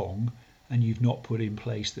job wrong, and you've not put in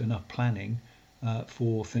place enough planning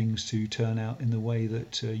for things to turn out in the way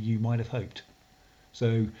that you might have hoped.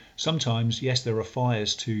 So sometimes, yes, there are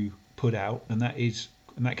fires to put out, and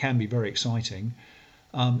that can be very exciting.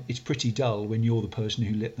 It's pretty dull when you're the person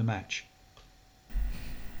who lit the match.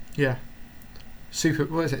 Yeah.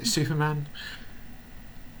 What is it? Superman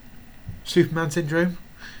syndrome?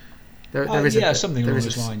 There is something along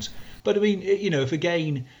those lines. But I mean, if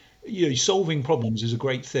again, solving problems is a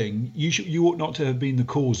great thing, you ought not to have been the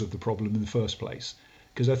cause of the problem in the first place,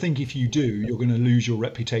 because I think if you do, you're going to lose your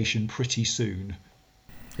reputation pretty soon.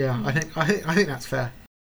 Yeah, I think that's fair.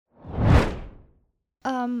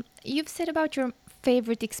 You've said about your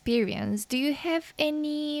favorite experience. Do you have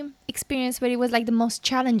any experience where it was like the most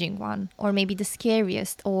challenging one, or maybe the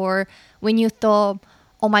scariest, or when you thought,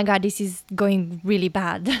 oh my God, this is going really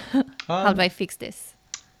bad. How do I fix this?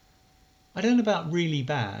 I don't know about really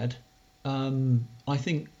bad. I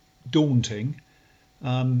think daunting.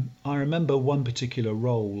 I remember one particular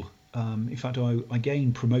role. In fact, I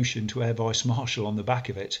gained promotion to Air Vice Marshal on the back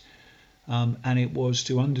of it. And it was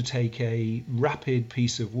to undertake a rapid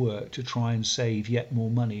piece of work to try and save yet more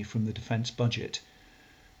money from the defence budget.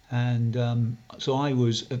 And so I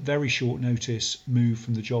was at very short notice moved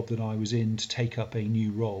from the job that I was in to take up a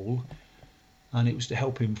new role, and it was to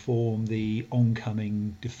help inform the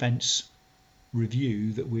oncoming defence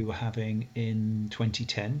review that we were having in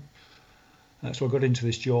 2010. So I got into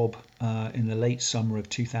this job in the late summer of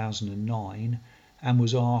 2009 and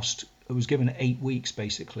was given 8 weeks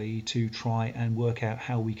basically to try and work out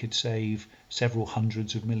how we could save several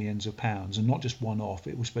hundreds of millions of pounds, and not just one off.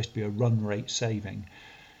 It was supposed to be a run rate saving.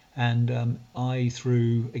 And I,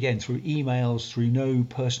 through emails, through no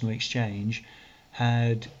personal exchange,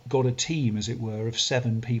 had got a team, as it were, of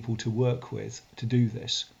 7 people to work with to do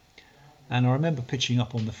this. And I remember pitching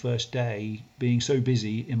up on the first day, being so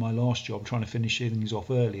busy in my last job trying to finish things off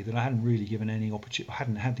early that I hadn't really given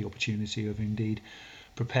hadn't had the opportunity of indeed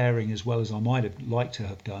preparing as well as I might have liked to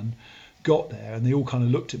have done. Got there and they all kind of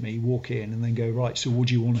looked at me, walk in, and then go, right, so what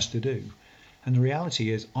do you want us to do? And the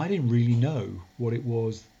reality is, I didn't really know what it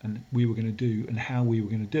was and we were going to do and how we were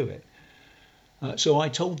going to do it. So I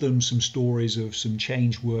told them some stories of some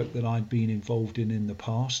change work that I'd been involved in the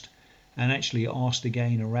past, and actually asked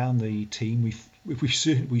again around the team. We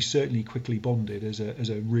certainly quickly bonded as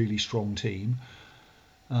a really strong team,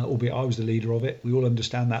 albeit I was the leader of it. We all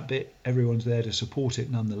understand that bit. Everyone's there to support it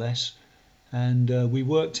nonetheless. And we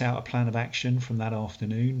worked out a plan of action from that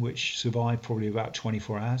afternoon, which survived probably about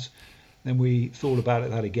 24 hours. Then we thought about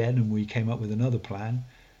that again, and we came up with another plan.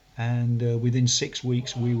 And within 6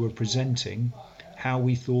 weeks, we were presenting how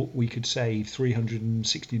we thought we could save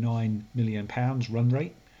 £369 million run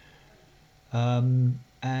rate. And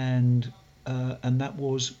that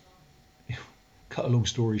was, cut a long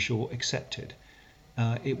story short, accepted.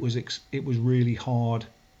 It was really hard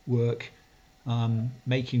work,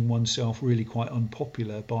 making oneself really quite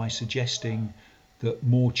unpopular by suggesting that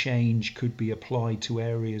more change could be applied to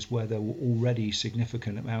areas where there were already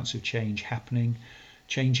significant amounts of change happening,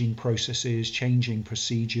 changing processes, changing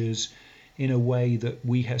procedures in a way that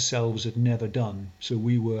we ourselves had never done. So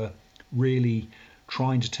we were really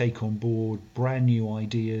trying to take on board brand new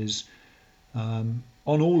ideas. On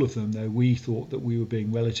all of them, though, we thought that we were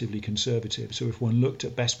being relatively conservative. So if one looked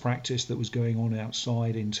at best practice that was going on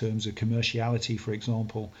outside in terms of commerciality, for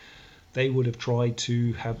example, they would have tried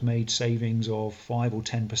to have made savings of 5 or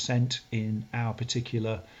 10% in our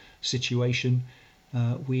particular situation.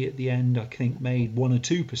 We at the end, I think, made 1 or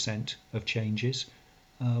 2% of changes,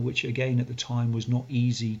 which again at the time was not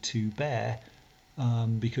easy to bear,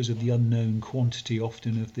 because of the unknown quantity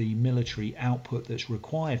often of the military output that's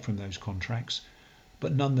required from those contracts.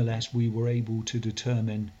 But nonetheless, we were able to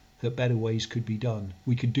determine that better ways could be done.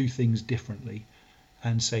 We could do things differently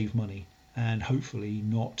and save money, and hopefully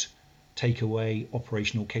not take away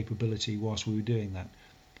operational capability whilst we were doing that.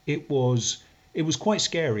 It was quite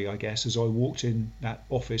scary, I guess, as I walked in that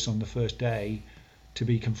office on the first day to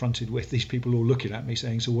be confronted with these people all looking at me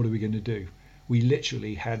saying, so what are we going to do? We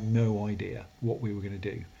literally had no idea what we were going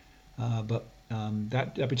to do. But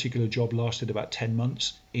that particular job lasted about 10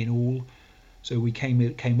 months in all. So we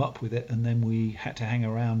came up with it, and then we had to hang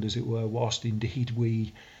around, as it were, whilst indeed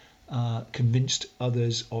we convinced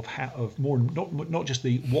others of more, not just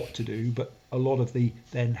the what to do, but a lot of the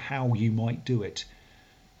then how you might do it.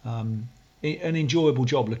 An enjoyable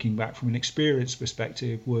job, looking back from an experience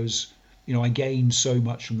perspective, was, I gained so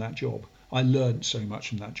much from that job. I learned so much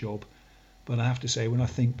from that job. But I have to say, when I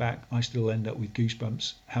think back, I still end up with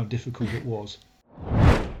goosebumps how difficult it was.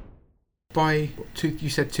 You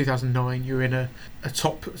said 2009, you were in a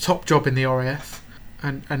top job in the RAF,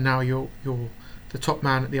 and now you're the top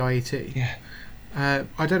man at the IET. Yeah.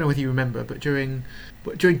 I don't know whether you remember, but during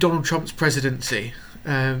Donald Trump's presidency,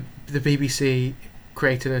 the BBC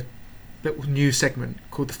created a little news segment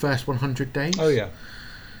called The First 100 Days. Oh yeah.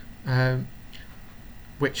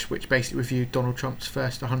 Which basically reviewed Donald Trump's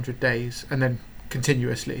first 100 days, and then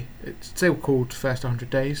continuously. It's still called First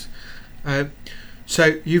 100 Days.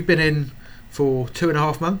 So you've been in for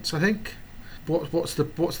 2.5 months, I think. What's the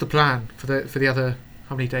plan for the other?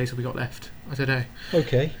 How many days have we got left? I don't know.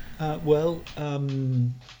 Okay.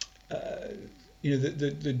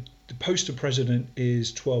 The post of president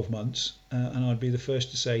is 12 months, and I'd be the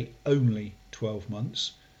first to say only 12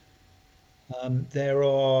 months. There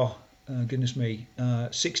are,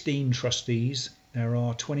 16 trustees. There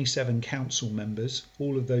are 27 council members.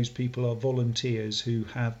 All of those people are volunteers who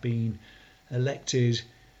have been elected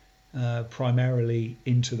primarily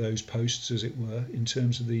into those posts, as it were, in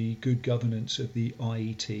terms of the good governance of the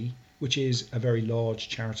IET, which is a very large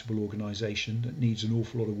charitable organisation that needs an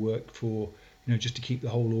awful lot of work for, just to keep the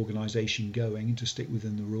whole organisation going and to stick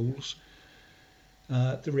within the rules.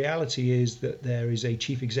 The reality is that there is a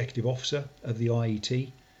chief executive officer of the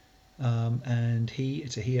IET, and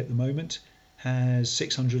it's a he at the moment, has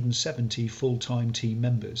 670 full-time team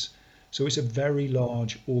members. So it's a very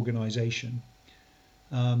large organisation.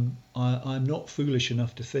 I'm not foolish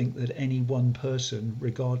enough to think that any one person,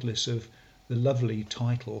 regardless of the lovely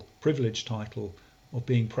title, privileged title of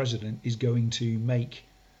being president, is going to make,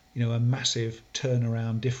 a massive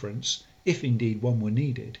turnaround difference, if indeed one were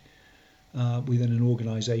needed, within an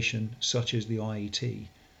organisation such as the IET,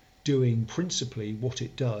 doing principally what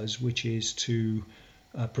it does, which is to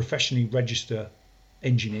professionally register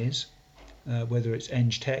engineers, whether it's Eng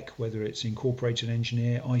Tech, whether it's Incorporated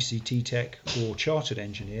Engineer, ICT Tech, or Chartered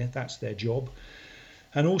Engineer. That's their job.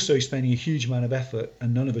 And also spending a huge amount of effort,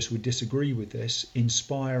 and none of us would disagree with this,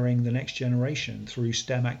 inspiring the next generation through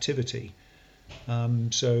STEM activity.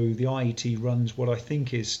 So the IET runs what I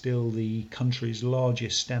think is still the country's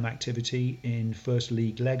largest STEM activity in First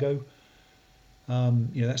League Lego.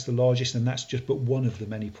 That's the largest, and that's just but one of the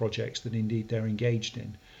many projects that indeed they're engaged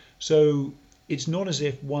in. So it's not as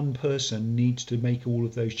if one person needs to make all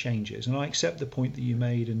of those changes. And I accept the point that you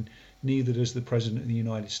made, and neither does the President of the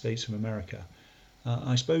United States of America.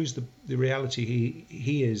 I suppose the reality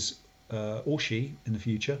he is, or she in the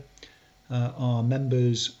future, are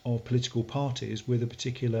members of political parties with a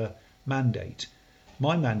particular mandate.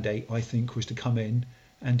 My mandate, I think, was to come in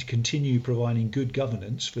and to continue providing good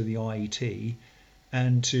governance for the IET.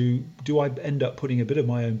 And do I end up putting a bit of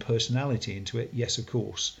my own personality into it? Yes, of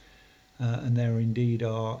course. And there indeed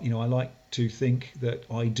are, I like to think that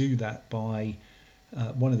I do that by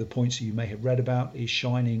one of the points that you may have read about is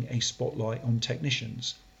shining a spotlight on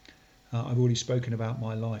technicians. I've already spoken about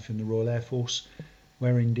my life in the Royal Air Force,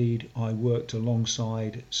 where indeed I worked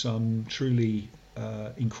alongside some truly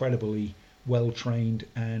incredibly well-trained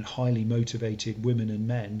and highly motivated women and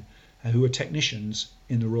men who are technicians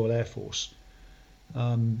in the Royal Air Force.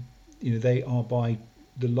 They are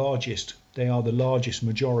the largest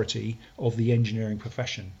majority of the engineering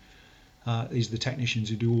profession, is the technicians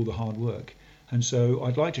who do all the hard work. And so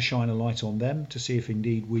I'd like to shine a light on them to see if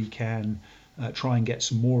indeed we can try and get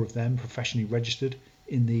some more of them professionally registered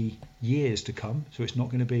in the years to come. So it's not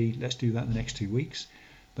going to be, let's do that in the next 2 weeks,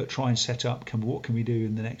 but try and set up what can we do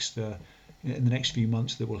in the next few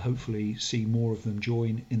months that will hopefully see more of them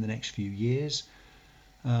join in the next few years.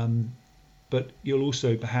 But you'll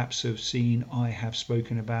also perhaps have seen I have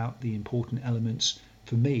spoken about the important elements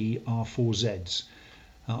for me are 4 Zs.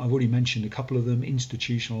 I've already mentioned a couple of them: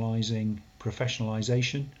 institutionalizing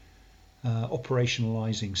professionalization,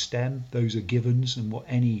 operationalizing STEM. Those are givens and what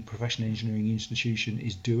any professional engineering institution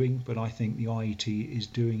is doing, but I think the IET is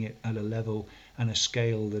doing it at a level and a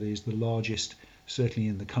scale that is the largest certainly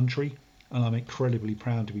in the country, and I'm incredibly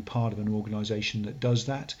proud to be part of an organization that does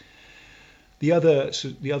that. The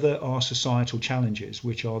other are societal challenges,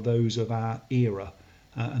 which are those of our era,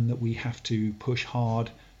 and that we have to push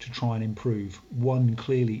hard to try and improve. One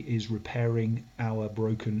clearly is repairing our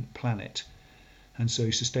broken planet. And so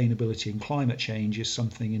sustainability and climate change is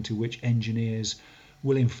something into which engineers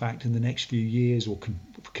will in fact in the next few years or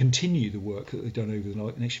continue the work that they've done over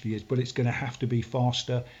the next few years, but it's going to have to be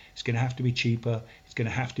faster, it's going to have to be cheaper, it's going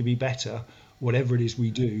to have to be better, whatever it is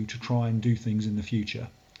we do to try and do things in the future.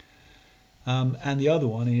 And the other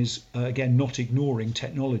one is, again, not ignoring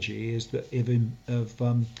technology, is that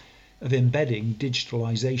of embedding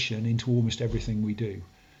digitalization into almost everything we do.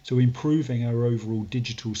 So improving our overall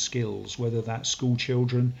digital skills, whether that's school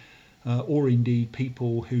children or indeed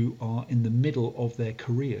people who are in the middle of their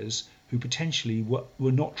careers who potentially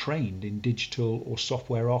were not trained in digital or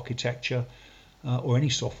software architecture or any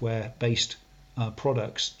software-based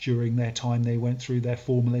products during their time they went through their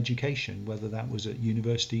formal education, whether that was at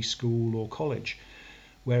university, school or college.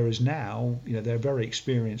 Whereas now, they're very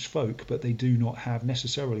experienced folk, but they do not have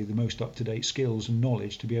necessarily the most up-to-date skills and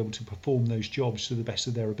knowledge to be able to perform those jobs to the best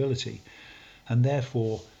of their ability. And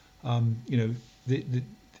therefore,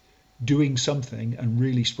 doing something and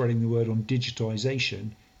really spreading the word on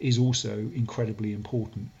digitization is also incredibly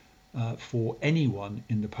important for anyone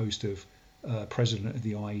in the post of president of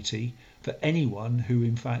the IET, for anyone who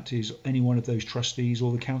in fact is any one of those trustees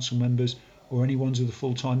or the council members or any ones of the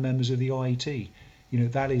full-time members of the IET.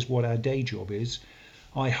 That is what our day job is.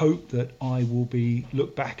 I hope that I will be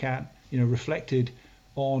looked back at, reflected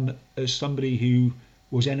on as somebody who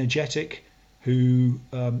was energetic, who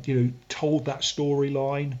told that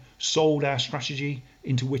storyline, sold our strategy,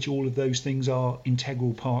 into which all of those things are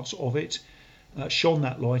integral parts of it, shone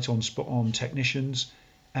that light on technicians,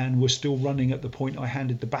 and was still running at the point I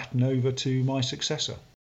handed the baton over to my successor.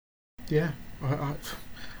 Yeah,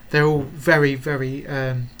 they're all very, very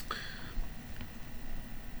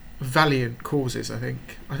valiant causes. I think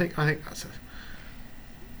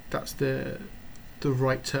that's the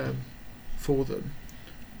right term for them.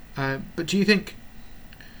 But do you think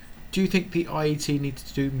the IET needs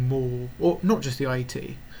to do more, or not just the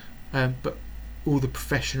IET, but all the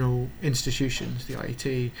professional institutions, the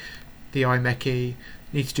IET, the IMechE,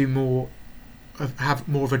 need to do more, have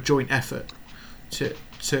more of a joint effort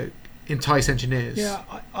to entice engineers? Yeah,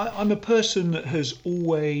 I'm a person that has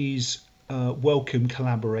always welcomed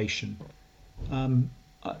collaboration.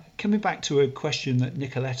 Coming back to a question that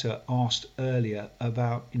Nicoletta asked earlier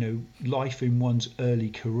about life in one's early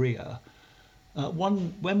career,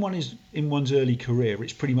 when one is in one's early career,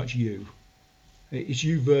 it's pretty much you. It's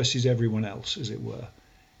you versus everyone else, as it were.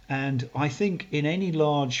 And I think in any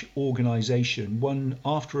large organisation, one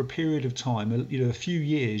after a period of time, a few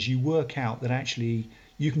years, you work out that actually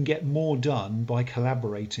you can get more done by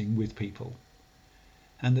collaborating with people,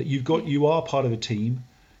 and that you are part of a team.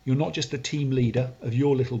 you're not just a team leader of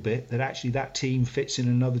your little bit, that actually that team fits in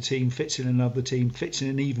another team, fits in another team, fits in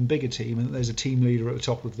an even bigger team, and there's a team leader at the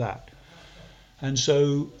top of that. And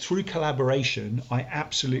so through collaboration, I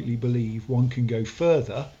absolutely believe one can go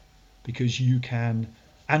further because you can,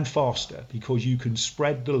 and faster, because you can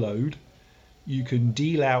spread the load, you can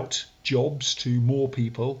deal out jobs to more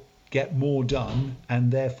people, get more done,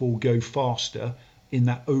 and therefore go faster in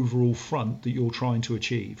that overall front that you're trying to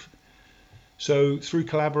achieve. So through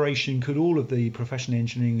collaboration, could all of the professional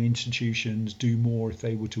engineering institutions do more if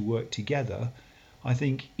they were to work together? I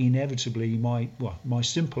think inevitably my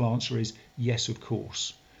simple answer is yes, of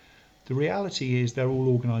course. The reality is they're all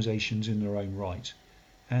organisations in their own right.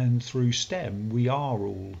 And through STEM, we are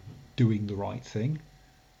all doing the right thing.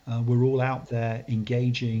 We're all out there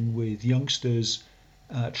engaging with youngsters,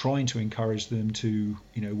 trying to encourage them to,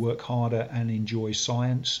 work harder and enjoy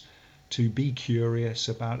science, to be curious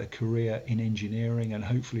about a career in engineering, and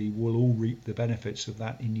hopefully we'll all reap the benefits of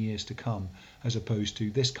that in years to come, as opposed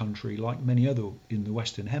to this country, like many other in the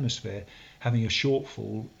Western Hemisphere, having a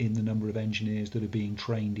shortfall in the number of engineers that are being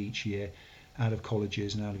trained each year out of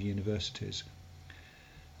colleges and out of universities.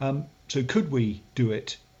 So could we do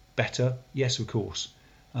it better? Yes, of course.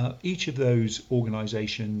 Each of those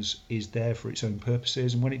organisations is there for its own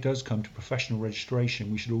purposes, and when it does come to professional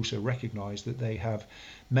registration, we should also recognise that they have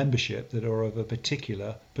membership that are of a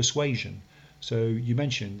particular persuasion. So you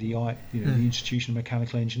mentioned the Institution of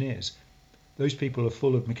Mechanical Engineers. Those people are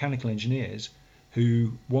full of mechanical engineers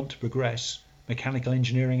who want to progress mechanical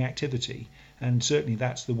engineering activity, and certainly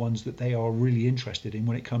that's the ones that they are really interested in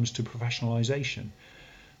when it comes to professionalisation.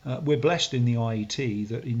 We're blessed in the IET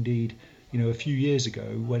that indeed, a few years ago,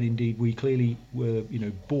 when indeed we clearly were,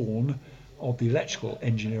 born of the electrical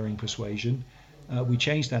engineering persuasion, we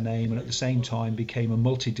changed our name and at the same time became a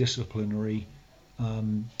multidisciplinary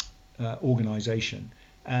organisation.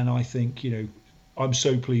 And I think, I'm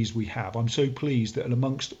so pleased we have. I'm so pleased that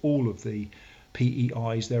amongst all of the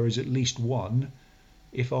PEIs, there is at least one,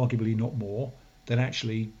 if arguably not more, that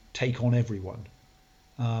actually take on everyone.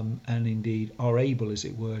 And indeed are able, as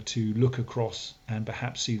it were, to look across and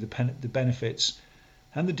perhaps see the benefits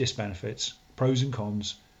and the disbenefits, pros and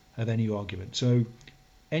cons of any argument. So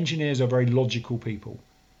engineers are very logical people.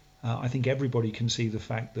 I think everybody can see the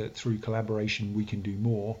fact that through collaboration we can do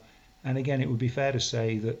more. And again, it would be fair to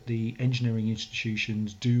say that the engineering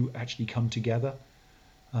institutions do actually come together.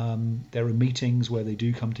 There are meetings where they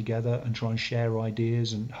do come together and try and share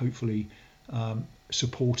ideas and hopefully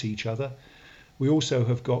support each other. We also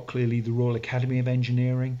have got clearly the Royal Academy of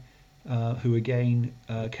Engineering, who again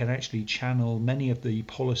can actually channel many of the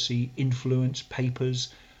policy influence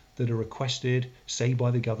papers that are requested, say by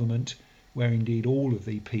the government, where indeed all of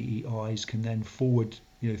the PEIs can then forward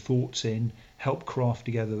thoughts in, help craft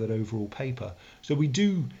together that overall paper. So we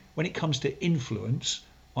do, when it comes to influence,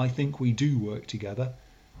 I think we do work together.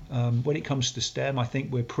 When it comes to STEM, I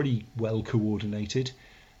think we're pretty well coordinated.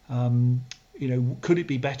 Could it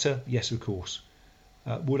be better? Yes, of course.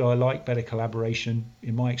 Would I like better collaboration?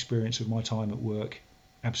 In my experience of my time at work,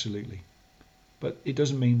 absolutely. But it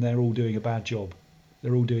doesn't mean they're all doing a bad job.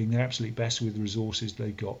 They're all doing their absolute best with the resources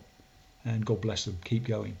they've got. And God bless them. Keep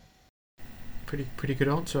going. Pretty good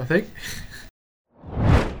answer, I think.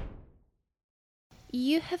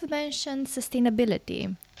 You have mentioned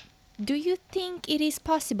sustainability. Do you think it is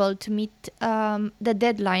possible to meet the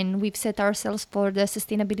deadline we've set ourselves for the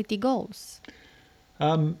sustainability goals?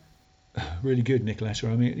 Really good,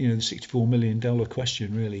 Nicoletta. I mean, the $64 million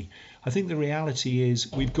question, really. I think the reality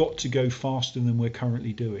is we've got to go faster than we're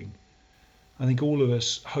currently doing. I think all of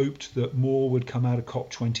us hoped that more would come out of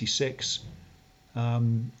COP26.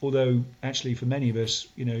 Although, actually, for many of us,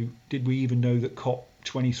 did we even know that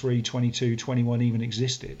COP23, 22, 21 even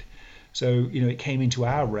existed? So, it came into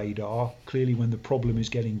our radar, clearly when the problem is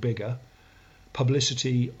getting bigger.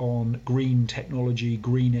 Publicity on green technology,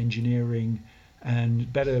 green engineering,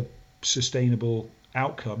 and better sustainable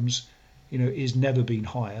outcomes, is never been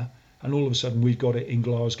higher. And all of a sudden we've got it in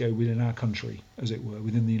Glasgow within our country, as it were,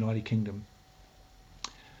 within the United Kingdom.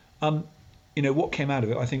 What came out of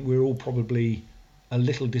it, I think we're all probably a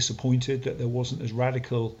little disappointed that there wasn't as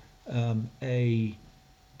radical a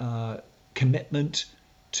commitment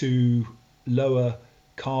to lower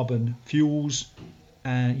carbon fuels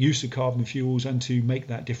and use of carbon fuels and to make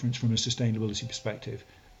that difference from a sustainability perspective.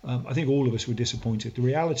 I think all of us were disappointed. The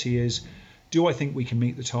reality is, do I think we can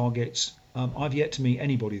meet the targets? I've yet to meet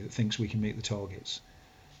anybody that thinks we can meet the targets.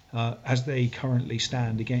 As they currently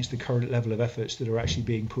stand against the current level of efforts that are actually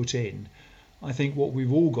being put in, I think what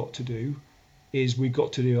we've all got to do is we've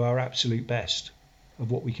got to do our absolute best of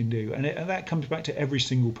what we can do. And that comes back to every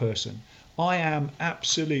single person. I am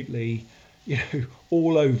absolutely,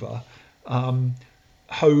 all over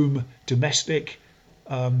home, domestic,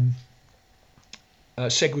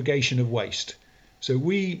 segregation of waste. So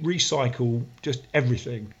we recycle just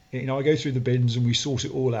everything. I go through the bins and we sort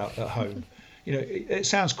it all out at home. It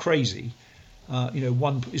sounds crazy.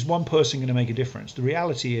 Is one person going to make a difference? The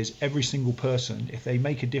reality is every single person, if they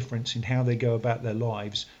make a difference in how they go about their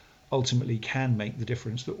lives, ultimately can make the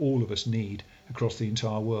difference that all of us need across the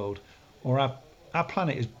entire world. Or our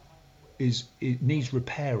planet it needs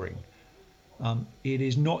repairing. It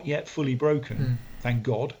is not yet fully broken, thank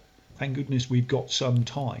God. Thank goodness we've got some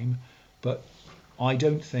time. But I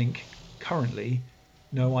don't think currently,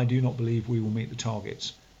 no, I do not believe we will meet the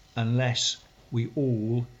targets unless we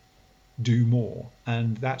all do more.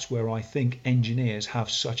 And that's where I think engineers have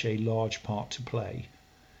such a large part to play,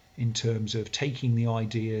 in terms of taking the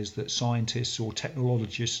ideas that scientists or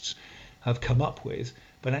technologists have come up with,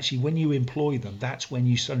 but actually when you employ them, that's when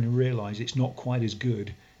you suddenly realise it's not quite as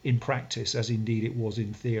good in practice as indeed it was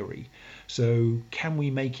in theory. So can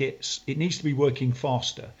we make it needs to be working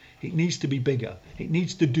faster, it needs to be bigger, it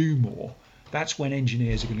needs to do more. That's when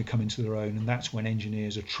engineers are going to come into their own, and that's when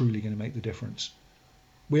engineers are truly going to make the difference.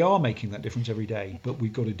 We are making that difference every day, but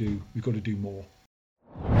we've got to do more.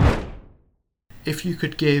 If you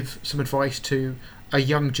could give some advice to a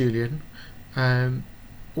young Julian,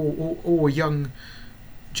 or a young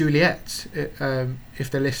Juliet,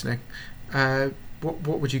 if they're listening,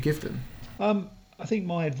 what would you give them? I think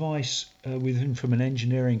my advice from an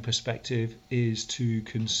engineering perspective is to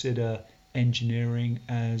consider engineering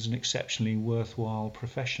as an exceptionally worthwhile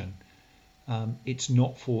profession. It's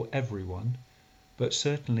not for everyone, but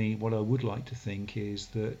certainly what I would like to think is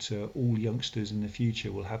that all youngsters in the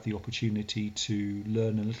future will have the opportunity to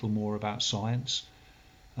learn a little more about science,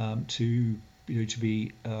 to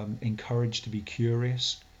be encouraged to be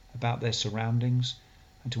curious about their surroundings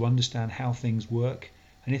and to understand how things work.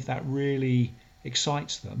 And if that really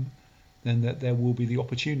excites them, then that there will be the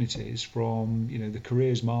opportunities from the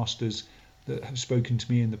careers masters that have spoken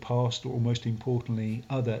to me in the past, or most importantly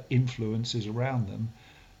other influences around them,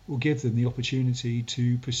 will give them the opportunity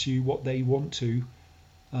to pursue what they want to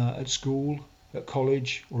at school, at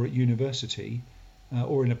college, or at university,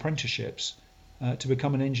 or in apprenticeships, to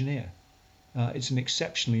become an engineer. It's an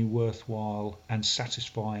exceptionally worthwhile and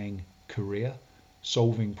satisfying career,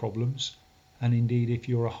 solving problems, and indeed if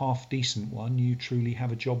you're a half decent one, you truly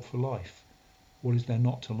have a job for life. What is there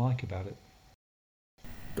not to like about it?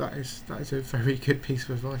 That is a very good piece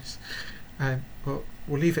of advice. Well,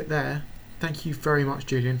 we'll leave it there. Thank you very much,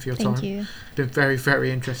 Julian, for your time. Thank you. It's been very,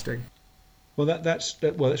 very interesting. Well, that's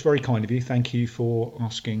very kind of you. Thank you for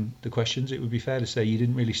asking the questions. It would be fair to say you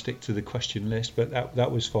didn't really stick to the question list, but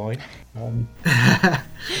that was fine.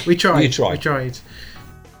 We tried. You tried. We tried.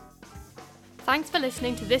 Thanks for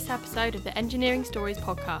listening to this episode of the Engineering Stories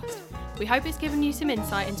podcast. We hope it's given you some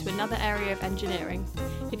insight into another area of engineering.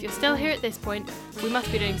 If you're still here at this point, we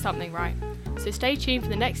must be doing something right. So stay tuned for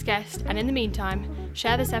the next guest, and in the meantime,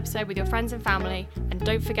 share this episode with your friends and family, and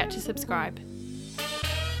don't forget to subscribe.